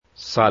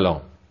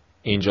سلام،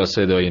 اینجا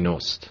صدای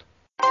نوست.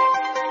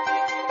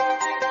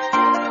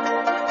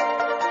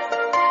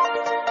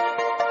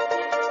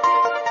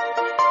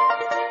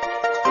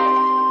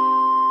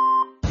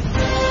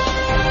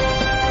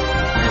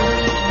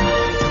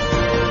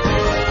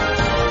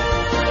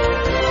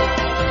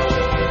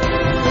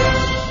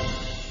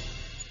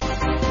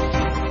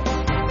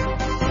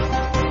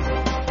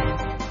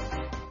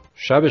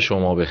 شب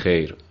شما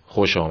بخیر،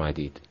 خوش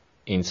آمدید.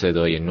 این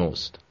صدای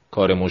نوست،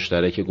 کار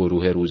مشترک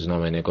گروه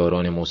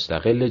روزنامه‌نگاران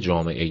مستقل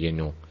جامعه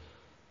نو.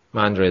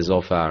 من رضا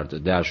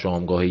فرد در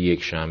شامگاه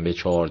یک شنبه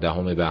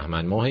 14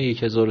 بهمن ماه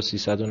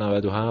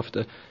 1397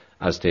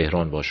 از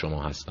تهران با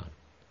شما هستم.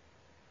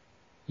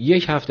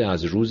 یک هفته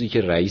از روزی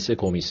که رئیس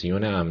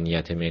کمیسیون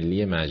امنیت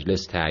ملی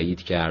مجلس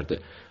تایید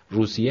کرد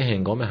روسیه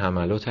هنگام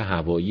حملات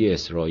هوایی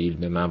اسرائیل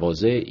به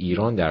مواضع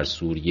ایران در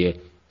سوریه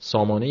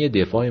سامانه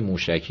دفاع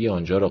موشکی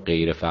آنجا را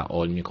غیر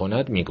فعال می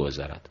کند می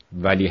گذرد.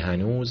 ولی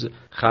هنوز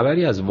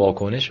خبری از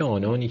واکنش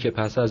آنانی که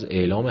پس از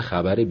اعلام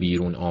خبر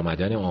بیرون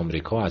آمدن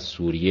آمریکا از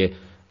سوریه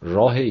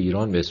راه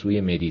ایران به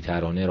سوی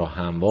مدیترانه را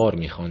هموار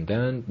می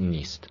خواندند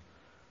نیست.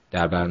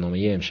 در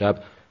برنامه امشب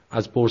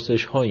از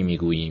پرسش هایی می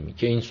گوییم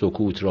که این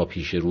سکوت را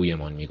پیش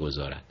رویمان می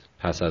گذارد.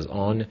 پس از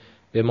آن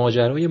به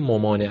ماجرای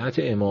ممانعت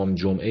امام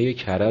جمعه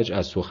کرج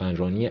از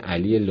سخنرانی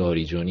علی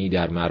لاریجانی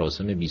در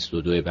مراسم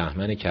 22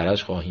 بهمن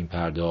کرج خواهیم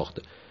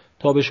پرداخت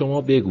تا به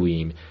شما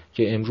بگوییم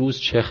که امروز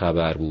چه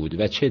خبر بود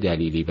و چه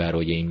دلیلی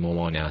برای این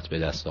ممانعت به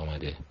دست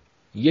آمده.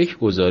 یک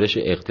گزارش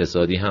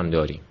اقتصادی هم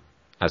داریم.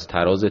 از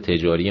تراز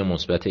تجاری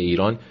مثبت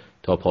ایران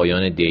تا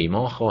پایان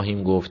دی‌ماه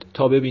خواهیم گفت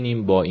تا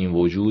ببینیم با این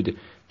وجود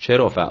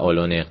چرا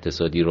فعالان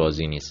اقتصادی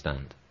راضی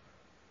نیستند.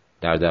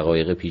 در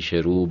دقایق پیش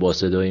رو با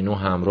صدای نو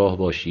همراه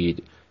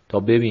باشید تا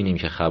ببینیم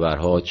که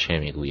خبرها چه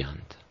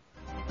میگویند.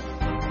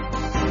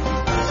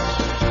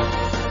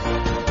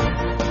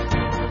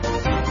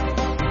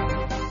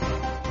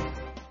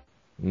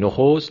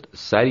 نخست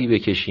سری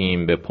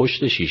بکشیم به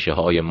پشت شیشه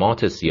های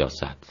مات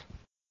سیاست.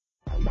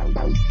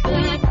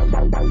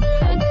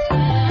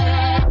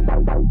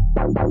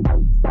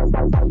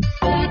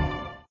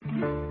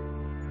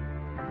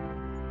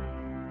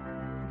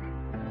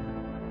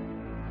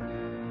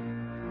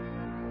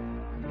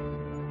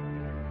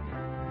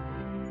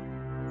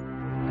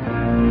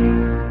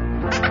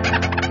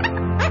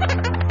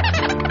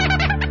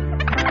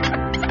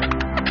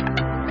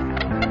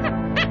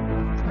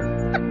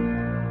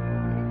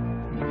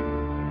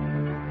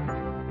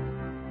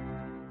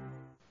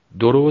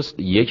 درست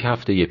یک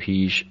هفته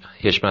پیش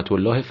حشمت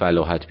الله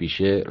فلاحت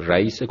پیشه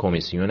رئیس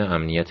کمیسیون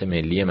امنیت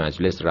ملی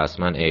مجلس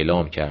رسما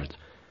اعلام کرد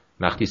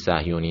وقتی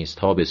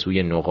صهیونیست‌ها به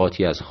سوی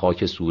نقاطی از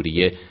خاک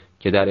سوریه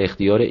که در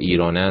اختیار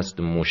ایران است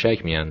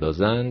موشک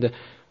می‌اندازند،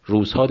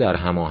 روس‌ها در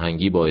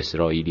هماهنگی با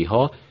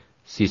اسرائیلی‌ها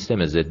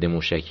سیستم ضد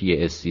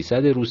موشکی S-300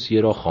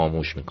 روسیه را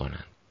خاموش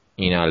می‌کنند.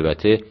 این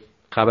البته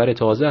خبر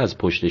تازه از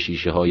پشت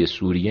شیشه‌های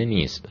سوریه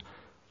نیست.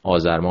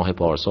 آذر ماه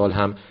پارسال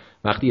هم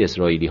وقتی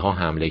اسرائیلی‌ها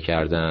حمله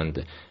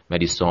کردند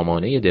ولی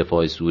سامانه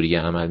دفاع سوریه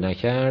عمل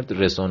نکرد،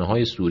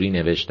 رسانه‌های سوری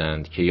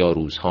نوشتند که یا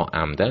روس‌ها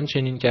عمدن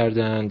چنین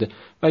کردند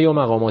و یا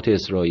مقامات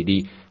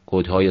اسرائیلی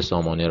کدهای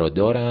سامانه را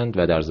دارند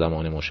و در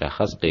زمان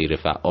مشخص غیر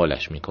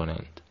فعالش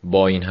می‌کنند.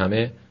 با این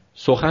همه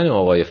سخن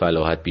آقای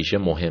فلاحت پیشه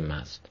مهم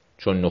است،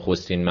 چون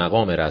نخستین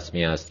مقام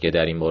رسمی است که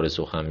در این باره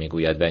سخن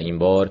می‌گوید و این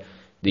بار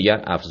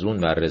دیگر افزون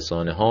بر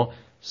رسانه‌ها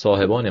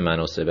صاحبان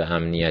مناصب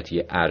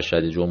امنیتی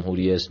ارشد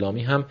جمهوری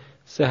اسلامی هم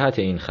صحت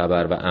این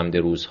خبر و عمد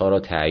روس‌ها را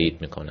تایید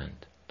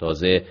می‌کنند.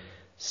 تازه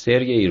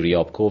سرگئی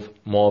ریابکوف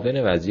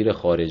معاون وزیر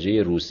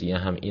خارجه روسیه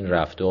هم این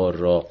رفتار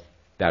را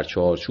در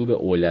چارچوب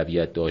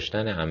اولویت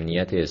داشتن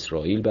امنیت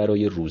اسرائیل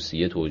برای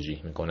روسیه توجیه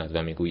می‌کند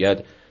و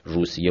می‌گوید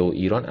روسیه و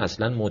ایران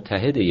اصلاً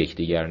متحد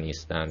یکدیگر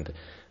نیستند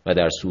و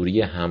در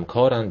سوریه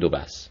همکارند و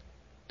بس.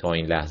 تا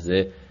این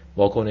لحظه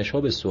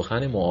واکنش‌ها به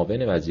سخن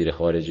معاون وزیر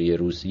خارجه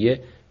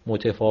روسیه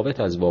متفاوت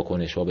از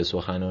واکنش‌ها به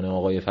سخنان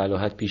آقای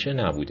فلاحت پیشه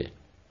نبوده.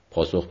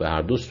 پاسخ به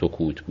هر دو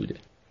سکوت بوده.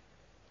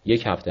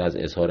 یک هفته از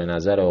اظهار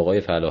نظر آقای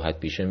فلاحت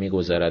پیشه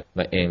می‌گذرد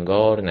و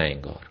انگار نه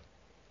انگار.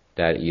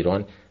 در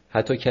ایران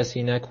حتی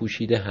کسی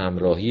نکوشیده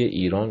همراهی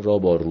ایران را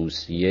با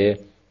روسیه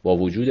با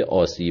وجود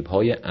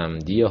آسیب‌های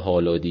عمدی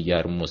حالا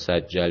دیگر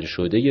مسجل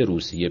شده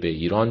روسیه به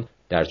ایران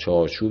در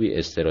چارچوبی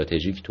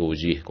استراتژیک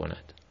توجیه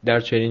کند. در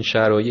چنین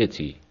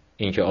شرایطی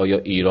اینکه آیا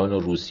ایران و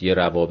روسیه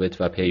روابط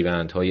و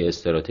پیوندهای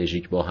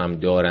استراتژیک با هم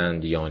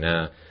دارند یا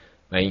نه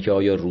و اینکه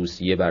آیا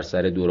روسیه بر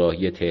سر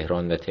دوراهی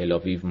تهران و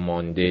تل‌آویو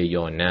مانده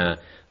یا نه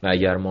و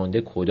اگر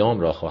مانده کدام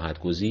را خواهد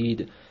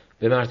گزید،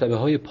 به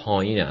مرتبه‌های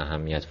پایین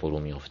اهمیت فرو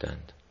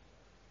می‌افتند.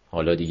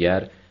 حالا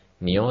دیگر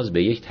نیاز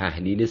به یک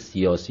تحلیل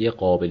سیاسی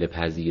قابل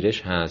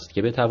پذیرش هست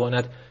که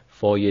بتواند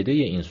فایده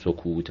این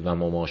سکوت و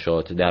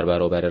مماشات در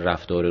برابر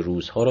رفتار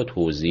روس‌ها را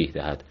توضیح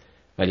دهد،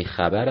 ولی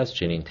خبر از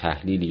چنین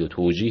تحلیلی و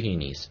توجیهی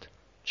نیست.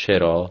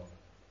 چرا؟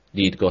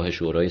 دیدگاه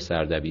شورای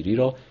سردبیری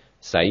را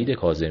سعید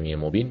کاظمی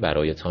مبین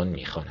برایتان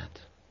می‌خواند.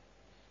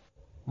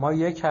 ما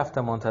یک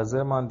هفته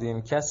منتظر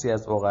ماندیم کسی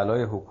از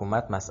عقلای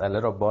حکومت مسئله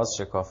را باز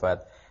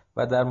شکافد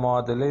و در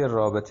معادله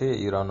رابطه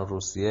ایران و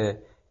روسیه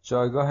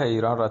جایگاه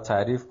ایران را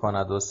تعریف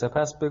کند و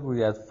سپس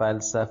بگوید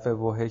فلسفه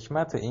و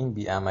حکمت این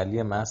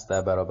بیعملی محض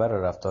در برابر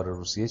رفتار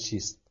روسیه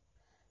چیست.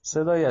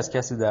 صدایی از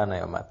کسی در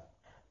نیامد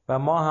و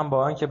ما هم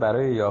با آنکه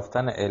برای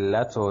یافتن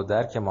علت و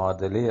درک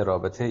معادله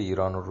رابطه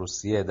ایران و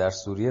روسیه در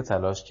سوریه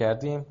تلاش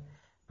کردیم،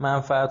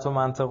 منفعت و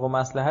منطق و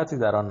مصلحتی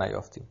در آن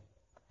نیافتیم.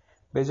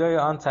 به جای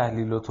آن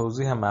تحلیل و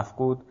توضیح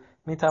مفقود،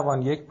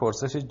 میتوان یک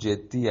پرسش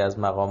جدی از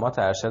مقامات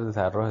ارشد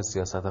طراح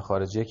سیاست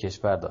خارجی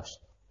کشور داشت.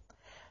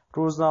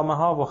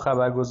 روزنامه‌ها و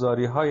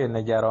خبرگزاری‌های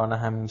نگران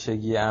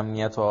همیشگی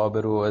امنیت و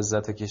آبرو و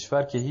عزت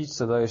کشور که هیچ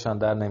صدایشان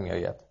در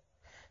نمی‌آید.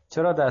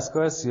 چرا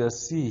دستگاه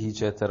سیاسی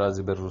هیچ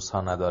اعتراضی به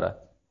روس‌ها ندارد؟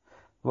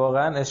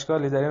 واقعاً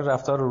اشکالی در این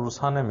رفتار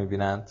روس‌ها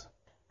نمی‌بینند؟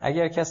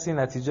 اگر کسی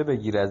نتیجه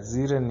بگیرد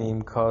زیر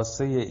نیم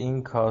کاسه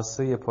این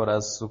کاسه پر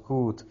از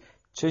سکوت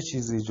چه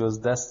چیزی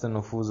جز دست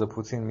نفوذ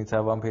پوتین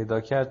میتوان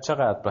پیدا کرد،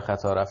 چقدر به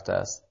خطا رفته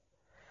است.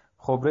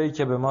 خبره‌ای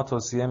که به ما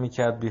توصیه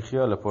میکرد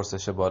بیخیال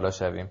پرسش بالا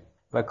شویم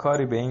و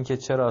کاری به این که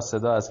چرا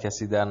صدا از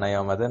کسی در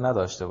نیامده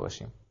نداشته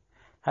باشیم.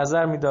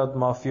 حذر میداد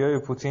مافیای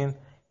پوتین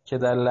که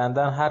در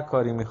لندن هر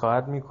کاری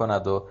میخواهد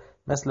میکند و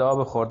مثل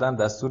آب خوردن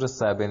دستور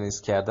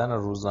سربنیز کردن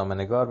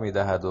روزنامه‌نگار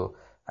میدهد و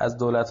از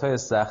دولت‌های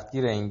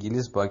سختگیر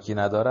انگلیس باکی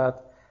ندارد،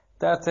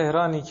 در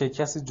تهرانی که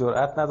کسی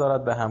جرأت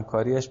ندارد به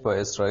همکاریش با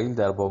اسرائیل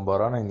در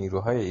بمباران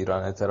نیروهای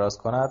ایران اعتراض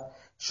کند،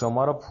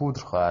 شما را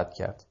پودر خواهد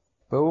کرد.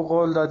 به او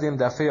قول دادیم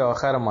دفعه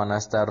آخرمان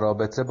است در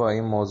رابطه با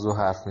این موضوع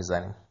حرف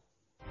میزنیم.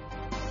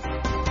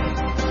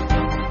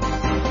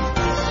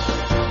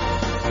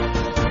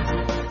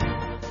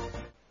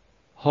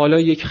 حالا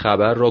یک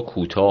خبر را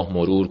کوتاه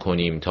مرور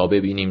کنیم تا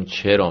ببینیم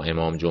چرا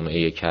امام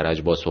جمعه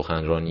کرج با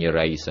سخنرانی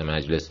رئیس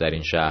مجلس در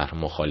این شهر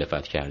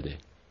مخالفت کرده.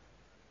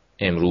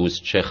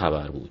 امروز چه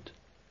خبر بود؟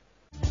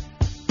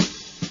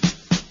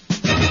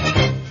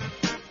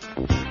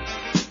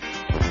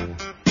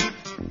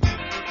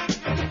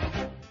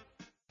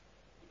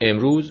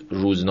 امروز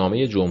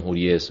روزنامه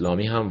جمهوری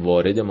اسلامی هم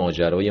وارد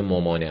ماجرای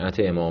ممانعت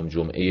امام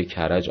جمعه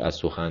کرج از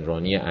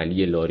سخنرانی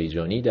علی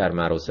لاریجانی در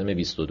مراسم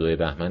 22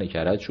 بهمن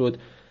کرج شد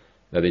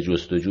و به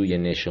جستجوی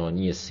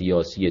نشانی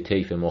سیاسی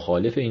طیف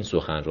مخالف این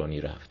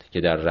سخنرانی رفت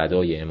که در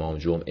ردای امام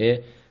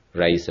جمعه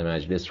رئیس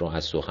مجلس را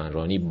از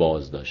سخنرانی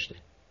باز داشته.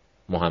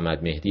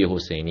 محمد مهدی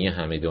حسینی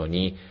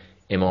همدانی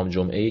امام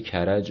جمعه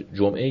کرج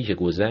جمعه‌ای که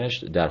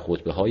گذشت در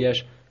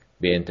خطبه‌هایش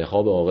به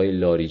انتخاب آقای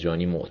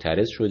لاریجانی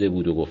معترض شده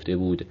بود و گفته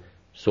بود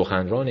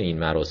سخنران این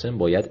مراسم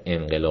باید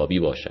انقلابی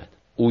باشد.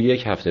 او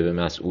یک هفته به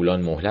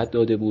مسئولان مهلت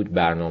داده بود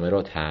برنامه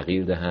را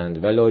تغییر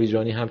دهند و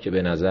لاریجانی هم که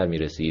به نظر می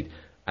رسید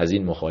از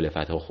این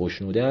مخالفت‌ها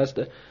خوشنوده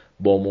است،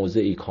 با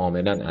موضعی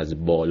کاملا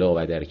از بالا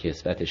و در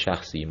کسوت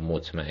شخصی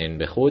مطمئن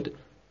به خود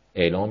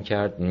اعلام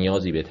کرد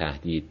نیازی به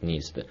تهدید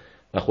نیست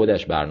و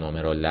خودش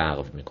برنامه را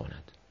لغو می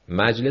کند.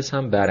 مجلس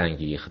هم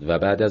برانگیخت و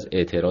بعد از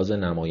اعتراض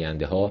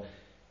نماینده‌ها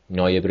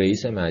نایب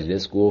رئیس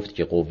مجلس گفت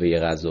که قوه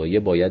قضاییه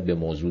باید به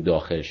موضوع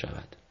داخل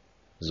شود.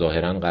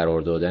 ظاهراً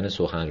قرار دادن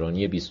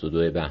سخنرانی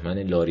 22 بهمن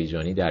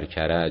لاریجانی در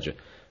کرج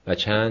و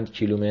چند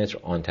کیلومتر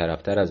آن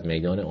طرفتر از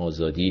میدان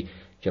آزادی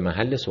که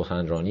محل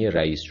سخنرانی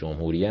رئیس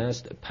جمهوری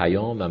است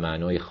پیام و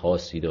معنای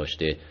خاصی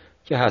داشته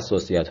که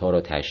حساسیت‌ها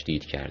را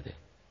تشدید کرده.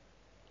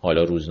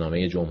 حالا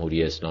روزنامه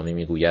جمهوری اسلامی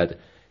میگوید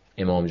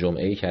امام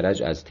جمعه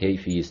کرج از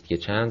طیفی است که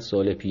چند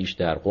سال پیش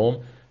در قم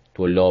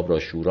طلاب را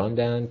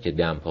شوراندند که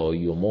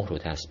دمپایی و مهر و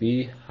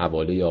تسبیح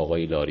حواله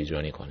آقای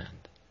لاریجانی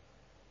کنند.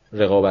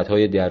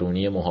 رقابت‌های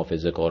درونی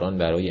محافظه‌کاران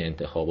برای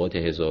انتخابات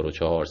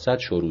 1400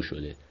 شروع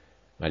شده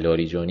و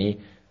لاریجانی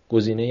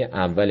گزینه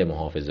اول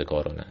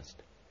محافظه‌کاران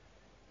است.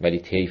 ولی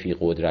طیفی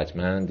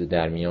قدرتمند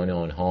در میان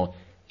آنها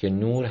که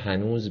نور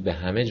هنوز به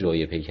همه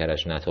جای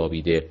پیکرش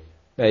نتابیده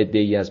و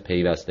عده‌ای از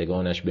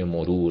پیوستگانش به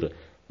مرور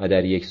و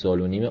در 1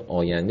 سال و نیم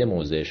آینده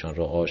موضعشان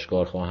را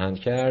آشکار خواهند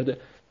کرد،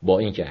 با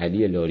اینکه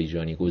علی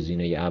لاریجانی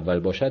گزینه اول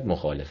باشد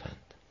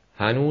مخالفند.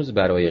 هنوز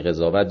برای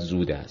قضاوت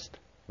زود است،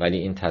 ولی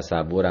این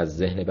تصور از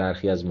ذهن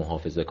برخی از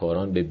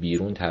محافظه‌کاران به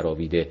بیرون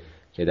تراویده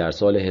که در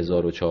سال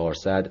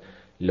 1400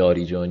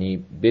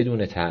 لاریجانی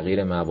بدون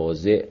تغییر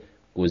مواضع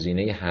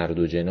گزینه هر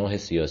دو جناح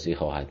سیاسی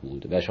خواهد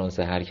بود و شانس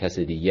هر کس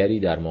دیگری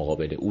در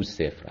مقابل او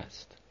صفر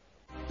است.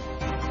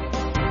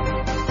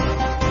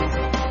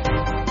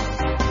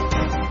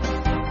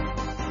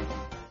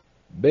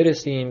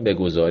 برسیم به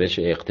گزارش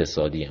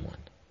اقتصادیمان.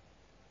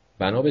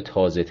 بنا به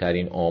تازه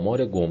ترین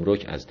آمار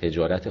گمرک از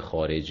تجارت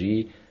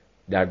خارجی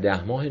در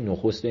 10 ماه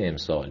نخست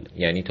امسال،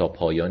 یعنی تا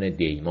پایان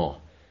دی ماه،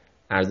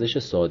 ارزش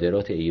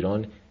صادرات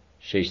ایران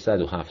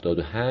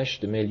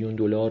 678 میلیون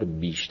دلار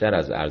بیشتر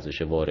از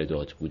ارزش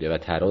واردات بوده و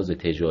تراز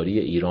تجاری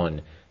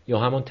ایران یا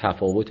همان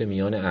تفاوت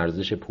میان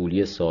ارزش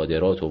پولی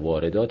صادرات و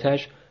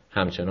وارداتش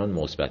همچنان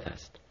مثبت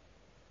است.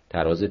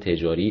 تراز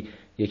تجاری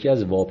یکی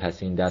از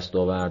واپسین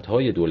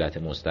دستاوردهای دولت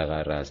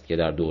مستقر است که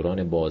در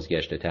دوران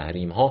بازگشت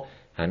تحریم‌ها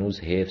هنوز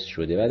حفظ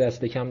شده و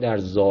دست کم در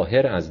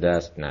ظاهر از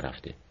دست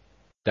نرفته.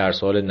 در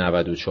سال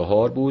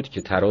 94 بود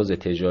که تراز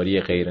تجاری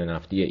غیر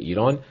نفتی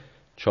ایران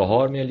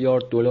 4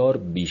 میلیارد دلار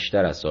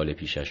بیشتر از سال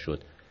پیشش شد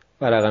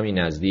و رقمی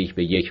نزدیک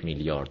به 1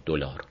 میلیارد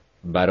دلار.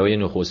 برای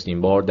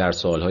نخستین بار در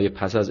سالهای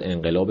پس از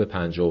انقلاب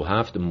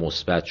 57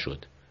 مثبت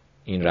شد.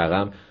 این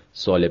رقم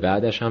سال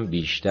بعدش هم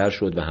بیشتر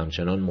شد و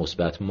همچنان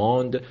مثبت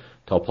ماند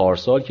تا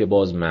پارسال که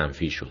باز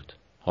منفی شد.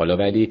 حالا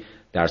ولی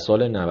در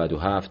سال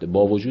 97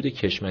 با وجود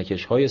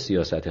کشمکش‌های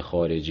سیاست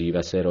خارجی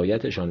و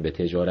سرایتشان به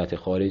تجارت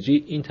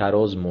خارجی این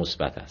تراز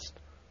مثبت است.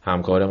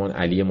 همکارمان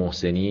علی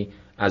محسنی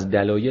از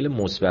دلایل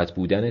مثبت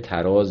بودن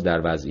تراز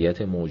در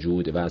وضعیت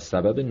موجود و از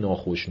سبب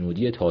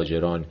ناخشنودی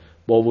تاجران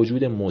با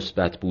وجود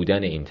مثبت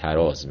بودن این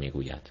تراز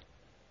میگوید.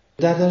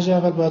 در درجه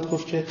اول باید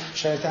گفت که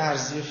شرایط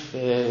ارزی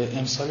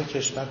امسال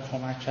کشور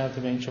کمک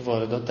کرده به اینکه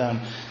واردات در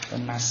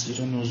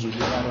مسیر نزولی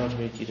قرار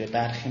بگیره.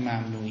 برخی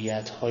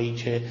ممنوعیت هایی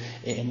که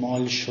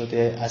اعمال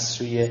شده از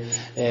سوی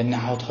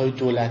نهادهای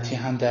دولتی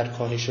هم در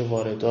کاهش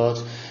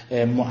واردات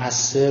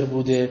مؤثر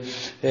بوده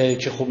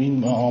که خب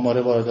این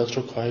آمار واردات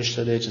رو کاهش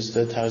داده، اجازه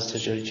داده تراز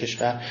تجاری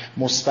کشور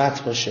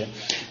مثبت باشه.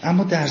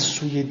 اما در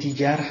سوی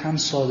دیگر هم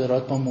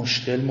صادرات با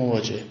مشکل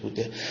مواجه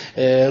بوده.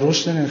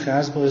 رشد نرخ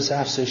ارز باعث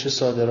افزایش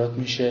صادرات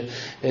میشه.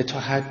 تا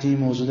حدی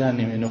موضوع در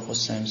نیمه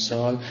نخست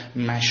امسال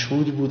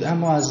مشهود بود،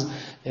 اما از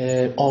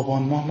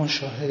آبان ماه ما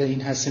شاهد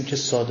این هستیم که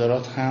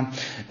صادرات هم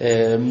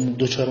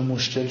دچار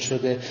مشکل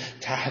شده.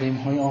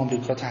 تحریم‌های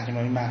آمریکا،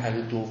 تحریم‌های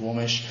مرحله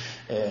دومش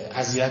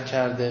اذیت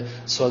کرده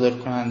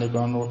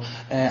صادرکنندگان رو،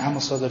 اما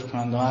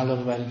صادرکنندگان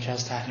علاوه بر اینکه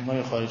از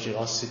تحریم‌های خارجی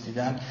آسیب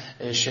دیدن،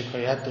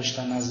 شکایت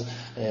داشتن از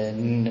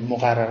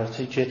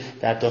مقرراتی که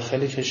در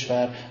داخل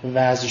کشور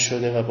وضع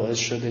شده و باعث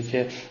شده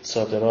که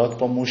صادرات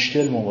با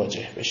مشکل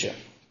مواجه بشه.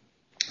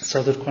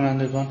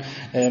 صادرکنندگان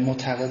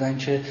معتقدند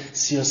که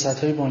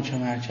سیاست‌های بانک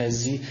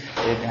مرکزی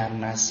در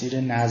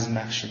مسیر نظم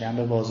بخشیدن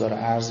به بازار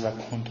ارز و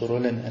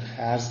کنترل نرخ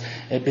ارز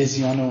به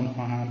زیان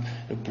اونها هم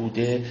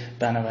بوده.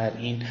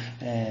 بنابراین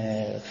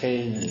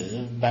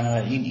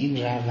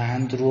این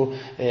روند رو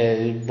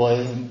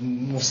با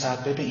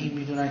مسبب این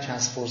میدونن که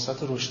از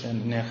فرصت رشد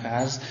نرخ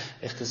ارز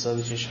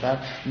اقتصاد کشور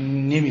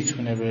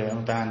نمیتونه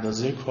به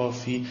اندازه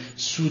کافی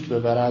سود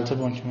ببره. البته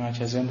بانک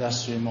مرکزی هم در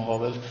سوی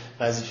مقابل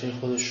وظیفه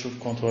خودش رو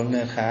کنترل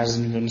نرخ ارز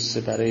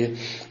میدونسته برای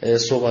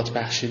ثبات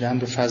بخشیدن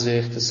به فضای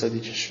اقتصادی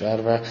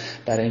کشور و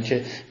برای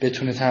اینکه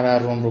بتونه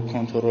تورم رو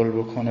کنترل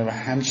بکنه و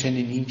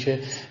همچنین اینکه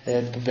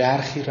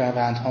برخی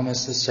روندها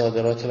مثل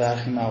صادرات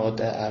برخی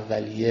مواد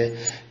اولیه،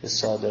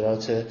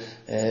 صادرات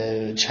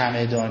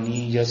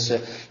چمدانی یا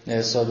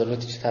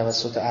صادراتی که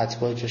توسط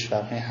اتباع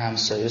کشورهای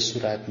همسایه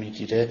صورت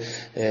میگیره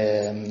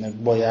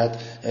باید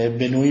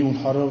به نوعی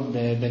اونها رو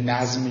به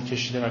نظم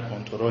میکشیده و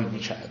کنترل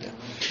میکرده.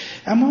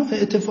 اما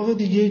اتفاق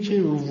دیگه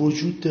که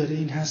وجود داره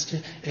این هست که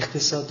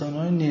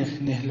اقتصاددانان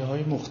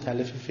نهله‌های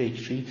مختلف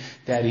فکری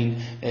در این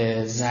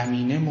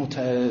زمینه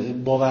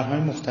باورهای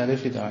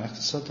مختلفی دارن.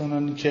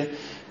 اقتصاددانانی که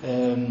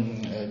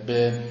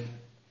به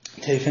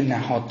طیف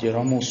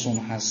نهادگرا موسوم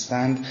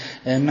هستند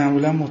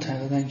معمولا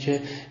معتقدند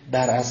که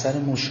بر اثر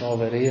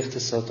مشاوره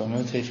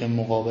اقتصاددانان طیف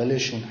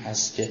مقابلشون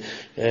هست که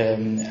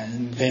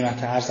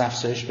قیمت ارز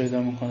افزایش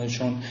پیدا میکنه،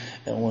 چون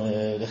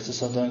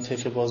اقتصاددانان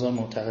طیف بازار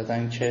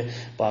معتقدند که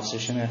با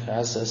افزایش نرخ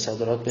ارز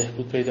صادرات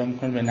بهبود پیدا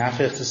میکنه به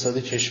نفع اقتصاد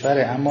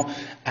کشوره. اما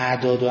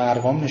اعداد و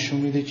ارقام نشون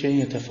میده که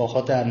این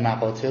اتفاقات در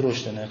مقاطع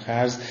رشد نرخ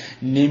ارز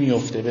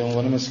نمیفته. به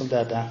عنوان مثال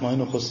در 10 ماه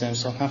نخست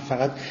امسال هم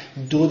فقط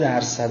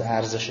 2%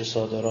 ارزش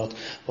صادرات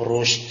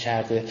رشد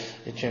کرده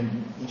که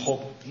خب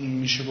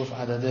میشه گفت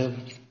عدد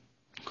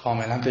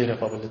کاملا غیر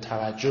قابل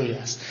توجهی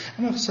است.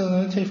 اما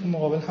اقتصاددانان طیف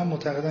مقابل هم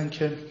معتقدند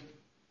که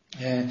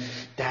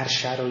در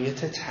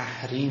شرایط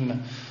تحریم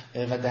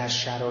و در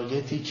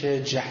شرایطی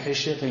که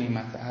جهش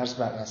قیمت ارز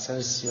بر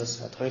اثر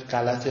سیاست‌های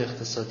غلط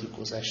اقتصادی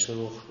گذشته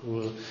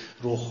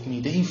رخ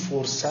میده، این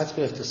فرصت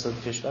به اقتصاد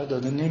کشور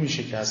داده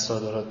نمیشه که از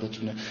صادرات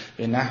بتونه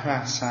به نحو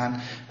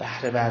احسن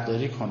بهره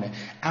برداری کنه.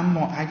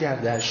 اما اگر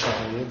در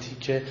شرایطی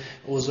که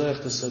اوضاع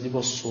اقتصادی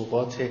با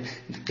ثبات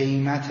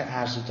قیمت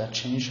ارز در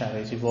چنین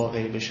شرایطی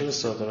واقعی بشه به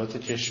صادرات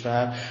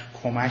کشور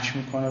کمک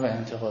میکنه و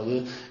انتقاد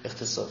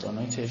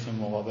اقتصاددانان طیف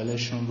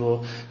مقابلشون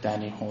رو در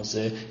این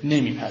حوزه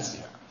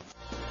نمیپذیرن.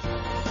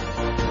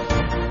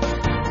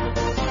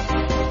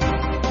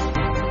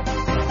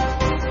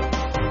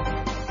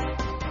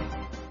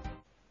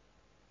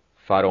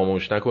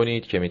 فراموش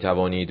نکنید که می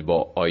توانید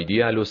با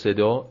آیدی الو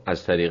صدا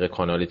از طریق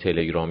کانال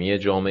تلگرامی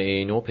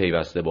جامعه نو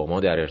پیوسته با ما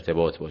در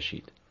ارتباط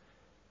باشید.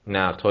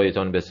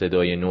 نقدهایتان به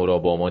صدای نو را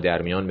با ما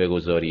در میان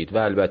بگذارید و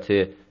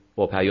البته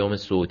با پیام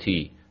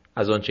صوتی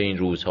از آنچه این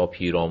روزها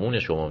پیرامون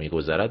شما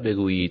می‌گذرد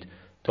بگویید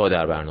تا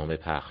در برنامه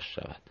پخش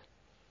شود.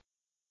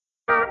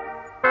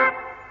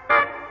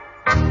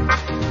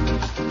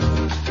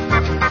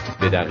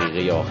 به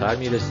دقیقه آخر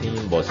میرسیم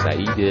با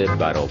سعید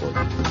برآبادی.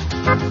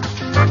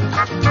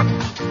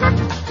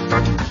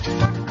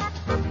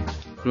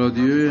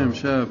 رادیوی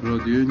امشب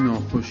رادیوی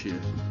ناخوشیه.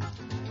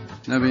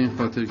 نه به این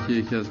خاطر که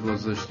یکی از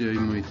بازداشتی‌های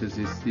محیط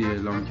زیستی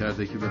اعلام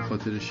کرده که به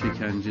خاطر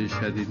شکنجه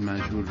شدید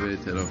مجبور به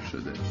اعتراف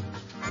شده،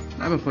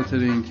 نه به خاطر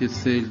اینکه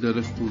سیل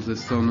داره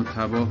خوزستان رو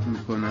تباه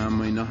میکنه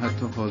اما اینا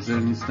حتی حاضر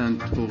نیستن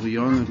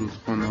طغیان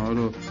رودخانه‌ها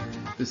رو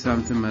به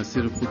سمت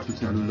مسیر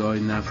خطوط لوله‌های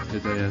نفت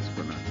هدایت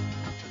کنن.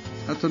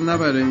 حتی نه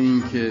برای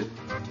این که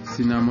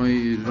سینمای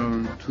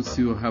ایران تو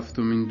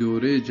 37مین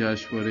دوره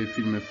جشنواره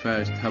فیلم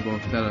فجر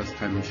تباهتر از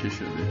همیشه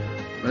شده،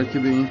 بلکه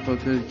به این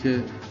خاطر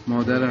که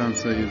مادر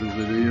همسایه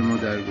روبروی ما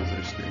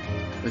درگذشته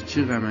و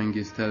چی غم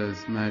انگیزتر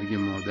از مرگ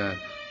مادر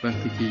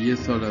وقتی که 1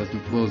 سال از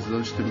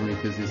بازداشت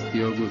محیط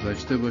زیستی ها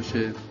گذشته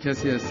باشه،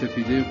 کسی از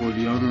سپیده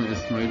قلیان و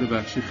اسماعیل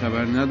بخشی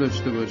خبر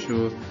نداشته باشه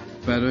و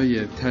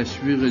برای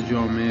تشویق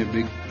جامعه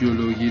به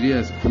جلوگیری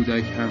از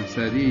کودک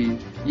همسری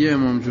یه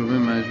امام جمعه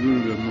مجبور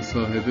به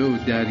مصاحبه و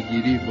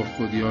درگیری با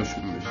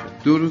خودیاشون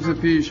بشه. 2 روز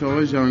پیش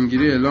آقای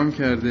جهانگیری اعلام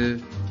کرده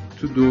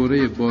تو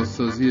دوره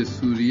بازسازی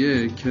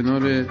سوریه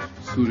کنار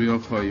سوریا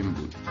خواهیم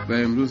بود و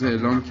امروز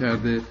اعلام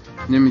کرده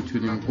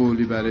نمیتونیم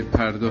قولی برای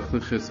پرداخت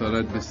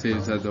خسارت به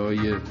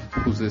سیل‌زده‌های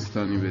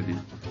خوزستانی بدیم.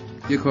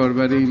 یه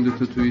کاربر این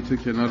 2 توییتو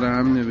کنار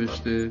هم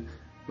نوشته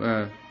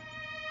و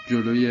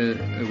جلوی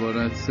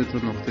عبارت 3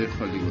 نقطه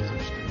خالی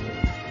گذاشته.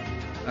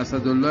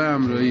 اسدالله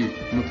امرایی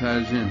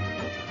مترجم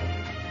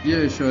یه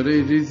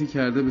اشاره ریزی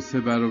کرده به 3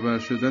 برابر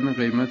شدن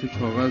قیمت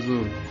کاغذ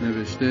و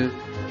نوشته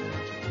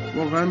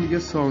واقعا دیگه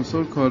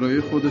سانسور کارایی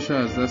خودشو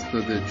از دست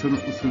داده، چون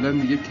اصولا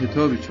دیگه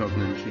کتابی چاپ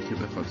نمیشه که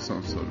بخواد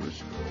سانسور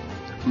بشه.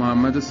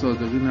 محمد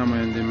صادقی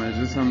نماینده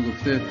مجلس هم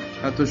گفته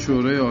حتی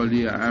شورای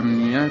عالی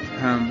امنیت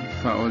هم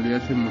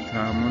فعالیت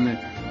متهمان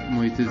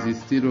محیط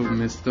زیستی رو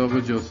مصداق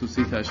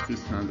جاسوسی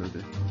تشخیص نداده.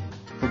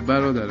 خب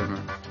برادر من،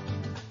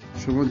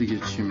 شما دیگه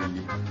چی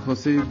میگی؟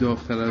 کاسه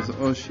داغ‌تر از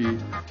آشی؟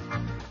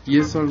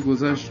 1 سال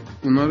گذشت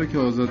اونا رو که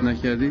آزاد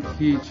نکردید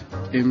هیچ،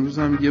 امروز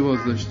هم یه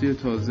بازداشتی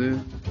تازه.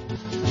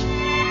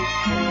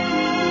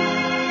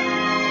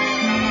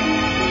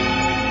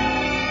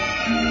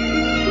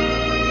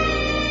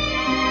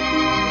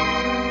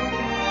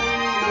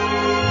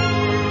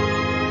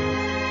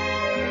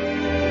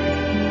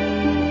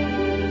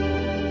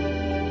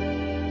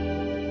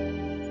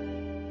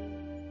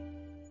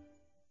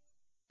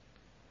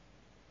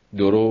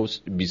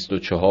 درست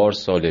 24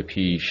 سال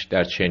پیش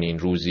در چنین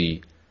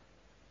روزی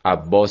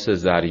عباس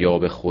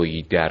زریاب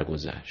خویی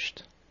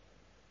درگذشت.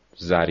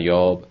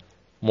 زریاب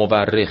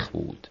مورخ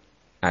بود،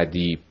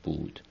 ادیب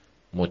بود،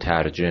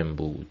 مترجم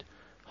بود،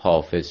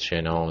 حافظ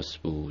شناس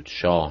بود،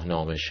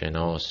 شاهنامه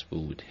شناس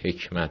بود،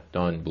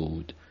 حکمتدان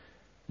بود،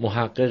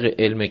 محقق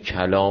علم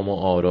کلام و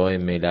آراء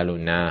ملل و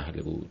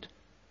نحل بود،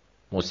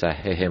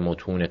 مصحح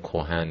متون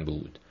کهن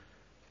بود،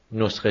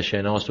 نسخه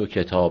شناس و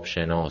کتاب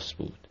شناس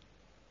بود.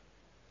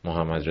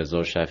 محمد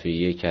رضا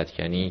شفیعی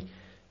کدکنی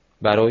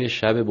برای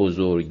شب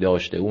بزرگ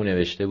داشته او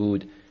نوشته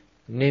بود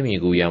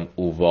نمیگویم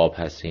او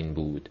واپسین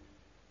بود،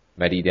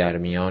 ولی در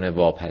میان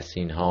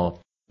واپسین ها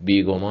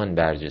بیگمان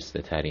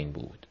برجسته ترین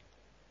بود.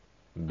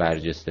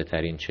 برجسته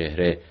ترین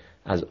چهره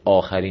از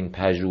آخرین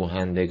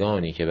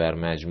پژوهندگانی که بر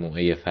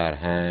مجموعه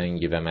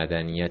فرهنگ و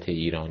مدنیت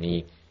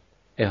ایرانی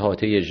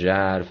احاطه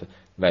ژرف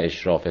و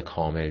اشراف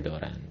کامل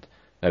دارند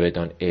و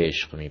بدان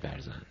عشق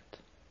می‌ورزند.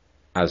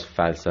 از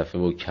فلسفه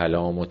و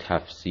کلام و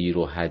تفسیر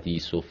و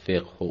حدیث و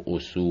فقه و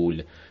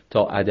اصول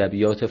تا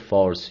ادبیات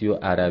فارسی و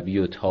عربی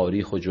و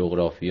تاریخ و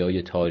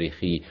جغرافیای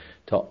تاریخی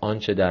تا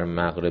آنچه در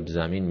مغرب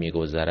زمین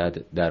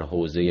می‌گذرد در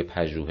حوزه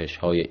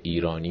پژوهش‌های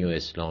ایرانی و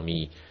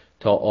اسلامی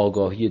تا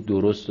آگاهی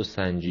درست و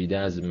سنجیده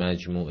از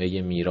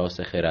مجموعه میراث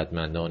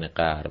خردمندان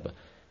غرب،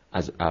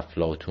 از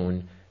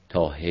افلاطون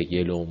تا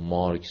هگل و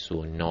مارکس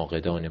و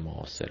ناقدان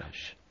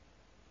معاصرش.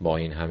 با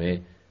این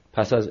همه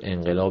پس از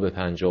انقلاب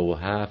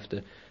 57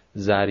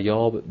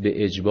 زریاب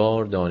به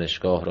اجبار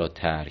دانشگاه را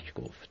ترک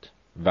گفت.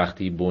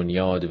 وقتی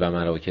بنیاد و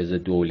مراکز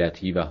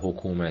دولتی و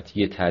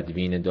حکومتی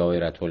تدوین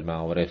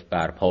دایرةالمعارف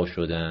برپا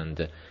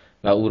شدند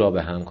و او را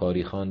به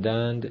همکاری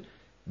خواندند،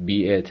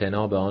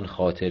 بی‌اعتنا به آن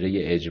خاطره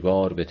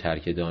اجبار به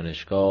ترک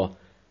دانشگاه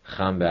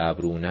خم به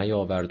ابرو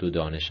نیاورد و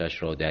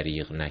دانشش را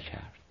دریغ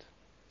نکرد.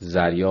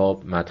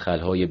 زریاب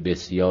مدخل‌های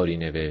بسیاری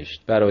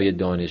نوشت برای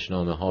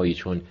دانشنامه‌هایی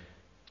چون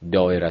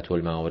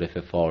دایرةالمعارف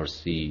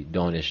فارسی،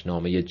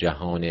 دانشنامه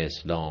جهان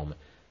اسلام،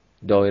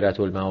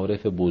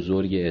 دایرةالمعارف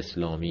بزرگ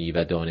اسلامی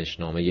و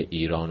دانشنامه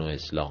ایران و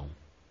اسلام.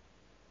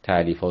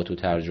 تألیفات و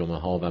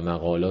ترجمه‌ها و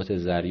مقالات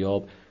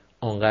زریاب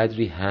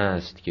آنقدری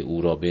هست که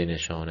او را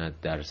بنشاند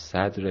در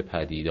صدر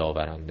پدید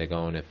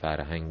آورندگان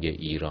فرهنگ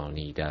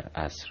ایرانی در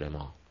عصر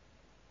ما.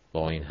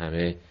 با این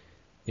همه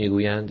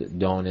میگویند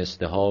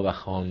دانسته ها و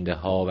خوانده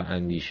ها و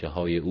اندیشه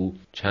های او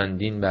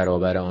چندین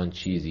برابر آن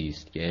چیزی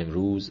است که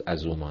امروز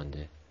از او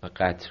مانده و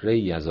قطره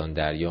ای از آن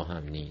دریا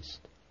هم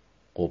نیست.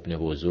 غبن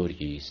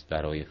بزرگی است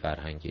برای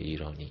فرهنگ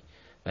ایرانی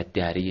و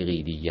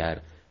دریغی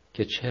دیگر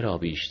که چرا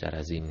بیشتر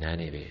از این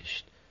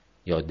ننوشت،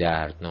 یا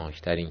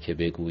دردناکتر این که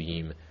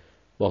بگوییم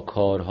با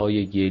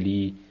کارهای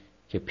گلی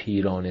که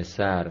پیران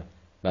سر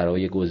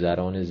برای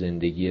گذران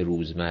زندگی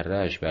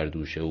روزمره‌اش بر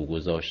دوش او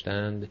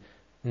گذاشتند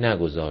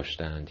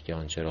نگذاشتند که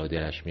آنچه را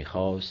دلش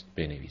می‌خواست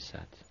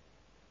بنویسد.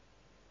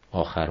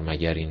 آخر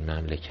مگر این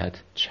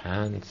مملکت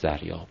چند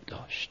زریاب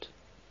داشت؟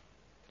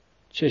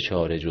 چه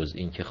چاره جز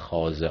این که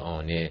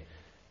خاضعانه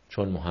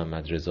چون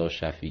محمد رضا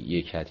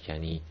شفیعی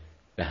کدکنی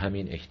به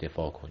همین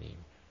اکتفا کنیم؟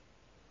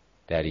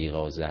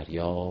 دریغا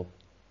زریاب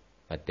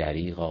و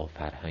دریغا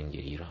فرهنگ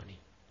ایرانی.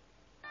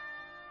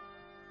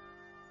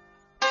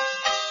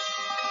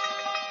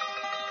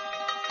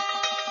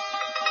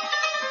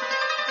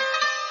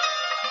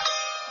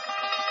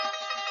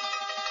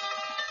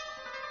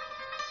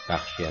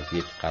 بخشی از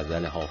یک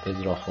غزل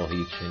حافظ را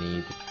خواهید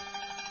شنید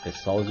به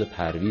ساز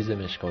پرویز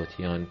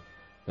مشکاتیان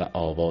و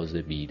آواز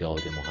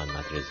بیداد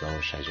محمد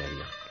رضا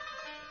شجریان.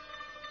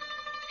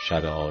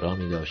 شب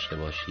آرامی داشته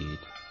باشید.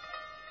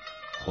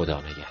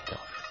 خدا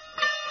نگهدار.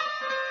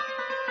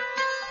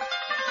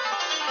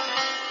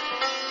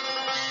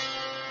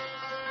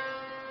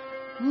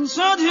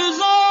 صد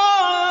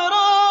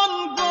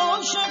هزاران با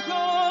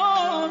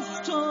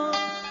شکافتان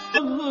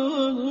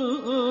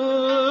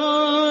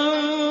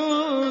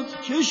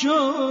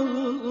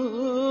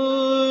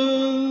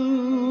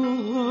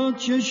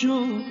چه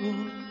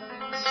شد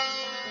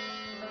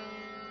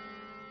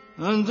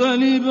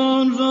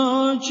اندلیبان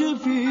را چه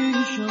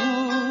پیش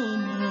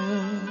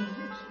آمد،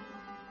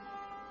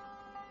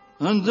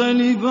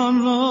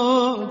 اندلیبان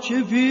را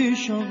چه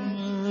پیش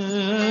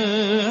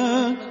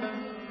آمد،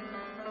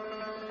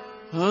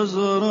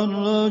 هزاران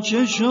را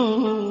چه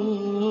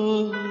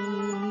شد.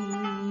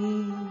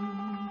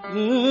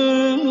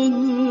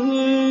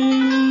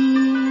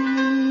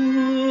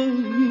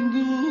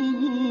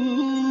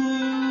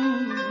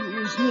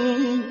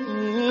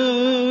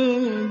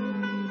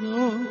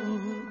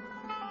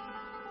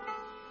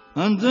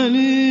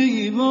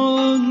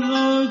 اندلیبان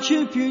را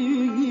چه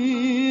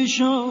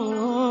پیش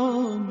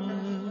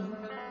آمد،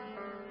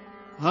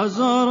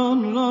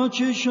 هزاران را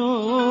چه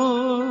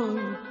شد،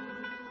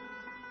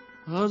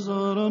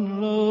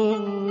 هزاران را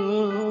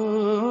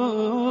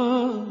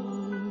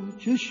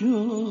چه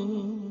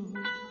شد.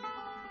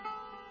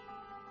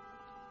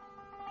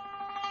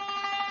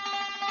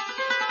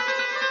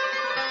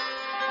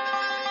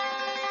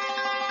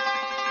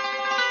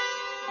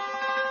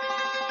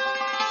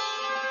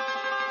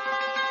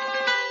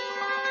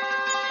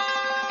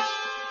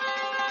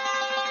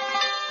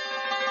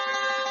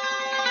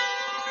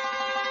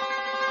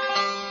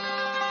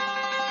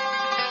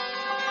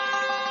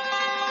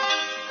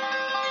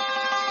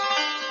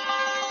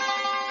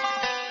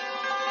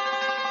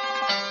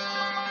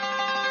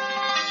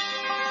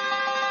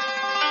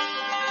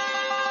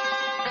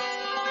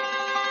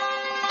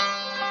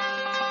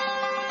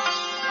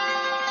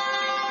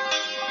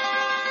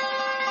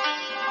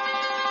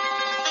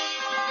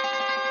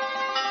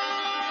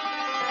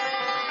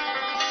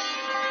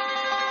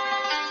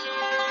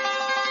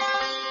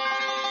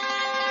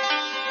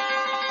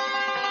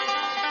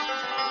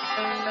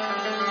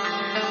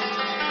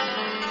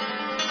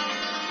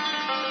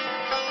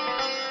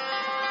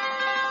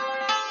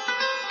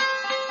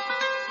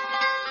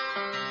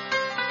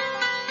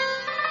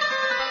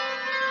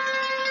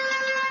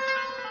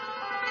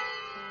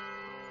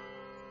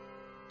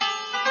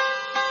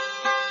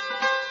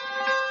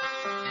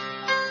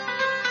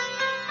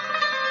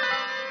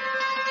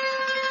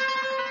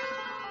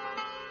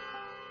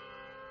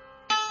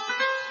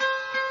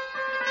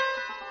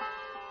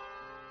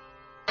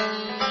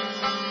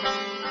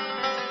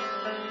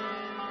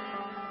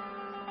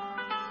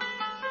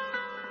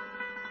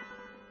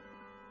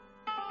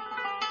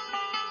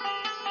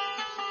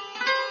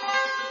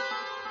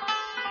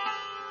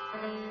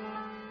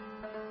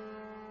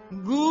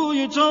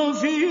 گوی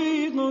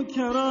توفیق و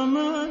کرم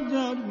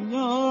در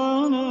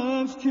میان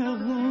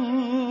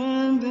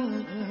افکندند،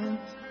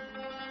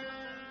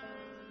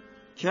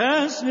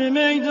 کس به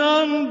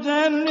میدان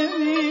در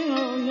نمی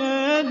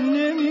آید،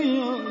 نمی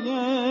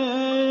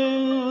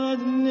آید،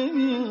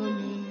 نمی آید.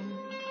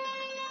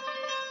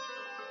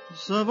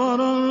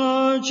 سواران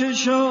را چه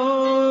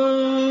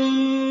شد،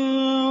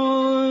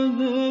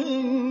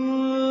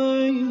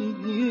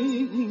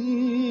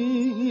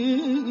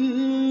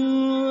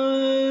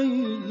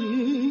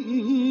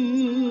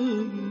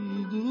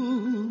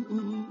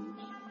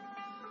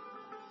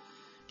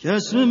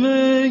 کس به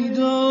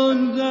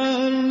میدان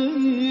در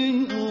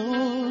نمی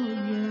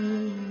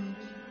آید.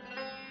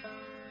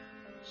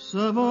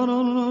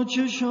 سواران را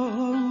چه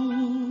شد،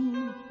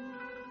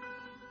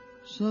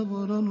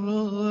 سواران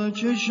را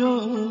چه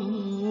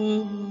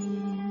شد.